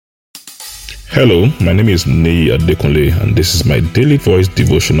Hello, my name is Nei Adekunle, and this is my daily voice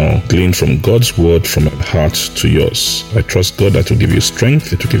devotional gleaned from God's word from my heart to yours. I trust God that it will give you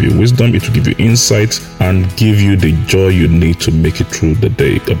strength, it will give you wisdom, it will give you insight, and give you the joy you need to make it through the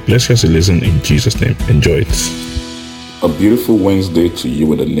day. God bless you as you listen in Jesus' name. Enjoy it. A beautiful Wednesday to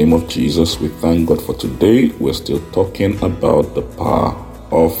you in the name of Jesus. We thank God for today. We're still talking about the power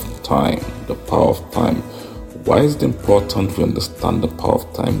of time. The power of time. Why is it important we understand the power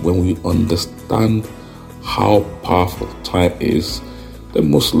of time? When we understand how powerful time is, then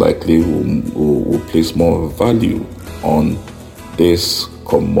most likely we'll place more value on this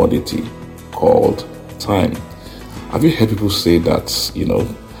commodity called time. Have you heard people say that,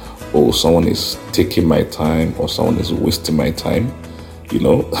 someone is taking my time or someone is wasting my time?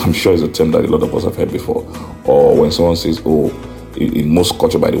 I'm sure it's a term that a lot of us have heard before. Or when someone says, in most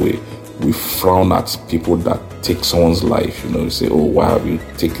culture, by the way, we frown at people that take someone's life. You say, why have you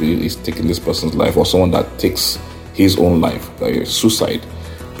taking this person's life? Or someone that takes his own life, like suicide,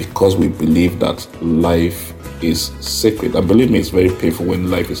 because we believe that life is sacred. And believe me, it's very painful when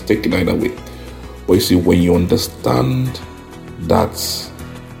life is taken either way. But you see, when you understand that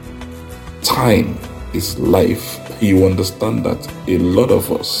time is life, you understand that a lot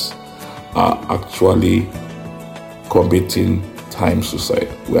of us are actually committing time suicide.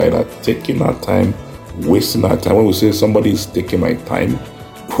 We're either taking our time, wasting our time. When we say somebody is taking my time,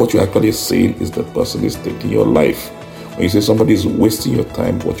 what you're actually saying is the person is taking your life. When you say somebody is wasting your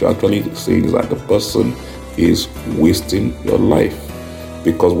time, what you're actually saying is that the person is wasting your life.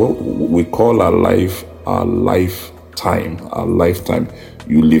 Because what we call our life, our lifetime.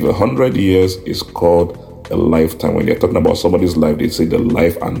 You live 100 years is called a lifetime. When you're talking about somebody's life, they say the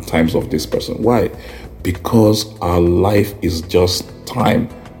life and times of this person. Why? Because our life is just time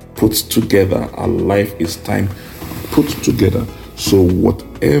put together. Our life is time put together. So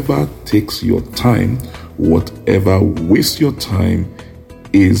whatever takes your time, whatever wastes your time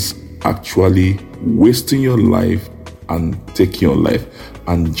is actually wasting your life and taking your life.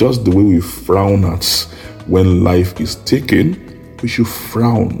 And just the way we frown at when life is taken, we should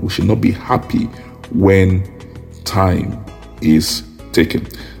frown. We should not be happy when time is taken.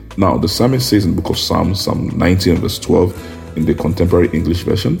 Now, the psalmist says in the book of Psalms, Psalm 90 and verse 12, in the contemporary English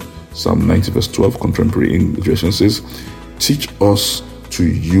version, Psalm 90 verse 12, contemporary English version says, teach us to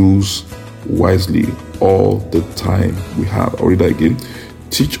use wisely all the time we have. I'll read that again.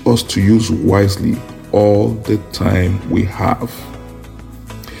 Teach us to use wisely all the time we have.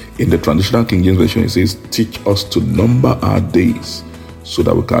 In the traditional King James version, it says, teach us to number our days so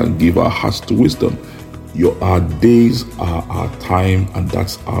that we can give our hearts to wisdom. Our days are our time, and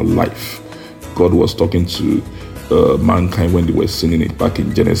that's our life. God was talking to mankind when they were sinning it back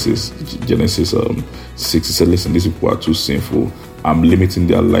in Genesis 6. He said, listen, these people are too sinful. I'm limiting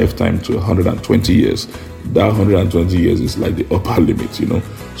their lifetime to 120 years. That 120 years is like the upper limit,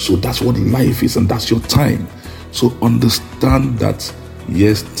 So that's what life is, and that's your time. So understand that,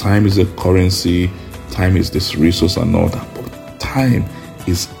 yes, time is a currency, time is this resource and all that, but time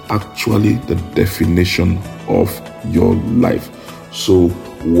is actually the definition of your life. So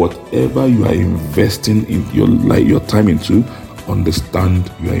whatever you are investing in your time into,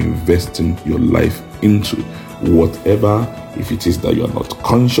 understand you are investing your life into. Whatever, if it is that you are not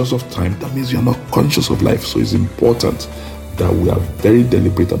conscious of time, that means you are not conscious of life. So it's important that we are very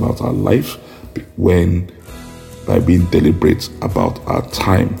deliberate about our life by being deliberate about our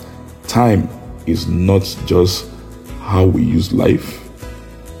time. Time is not just how we use life.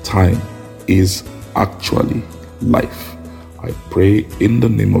 Time is actually life. I pray in the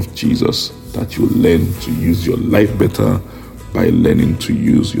name of Jesus that you learn to use your life better by learning to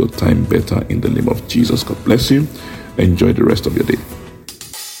use your time better in the name of Jesus. God bless you. Enjoy the rest of your day.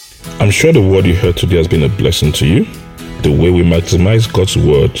 I'm sure the word you heard today has been a blessing to you. The way we maximize God's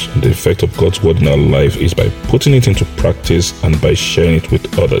word, the effect of God's word in our life is by putting it into practice and by sharing it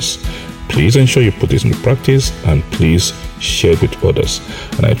with others. Please ensure you put this into practice and please share it with others.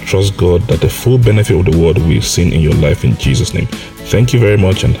 And I trust God that the full benefit of the word will be seen in your life in Jesus' name. Thank you very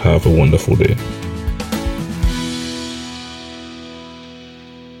much and have a wonderful day.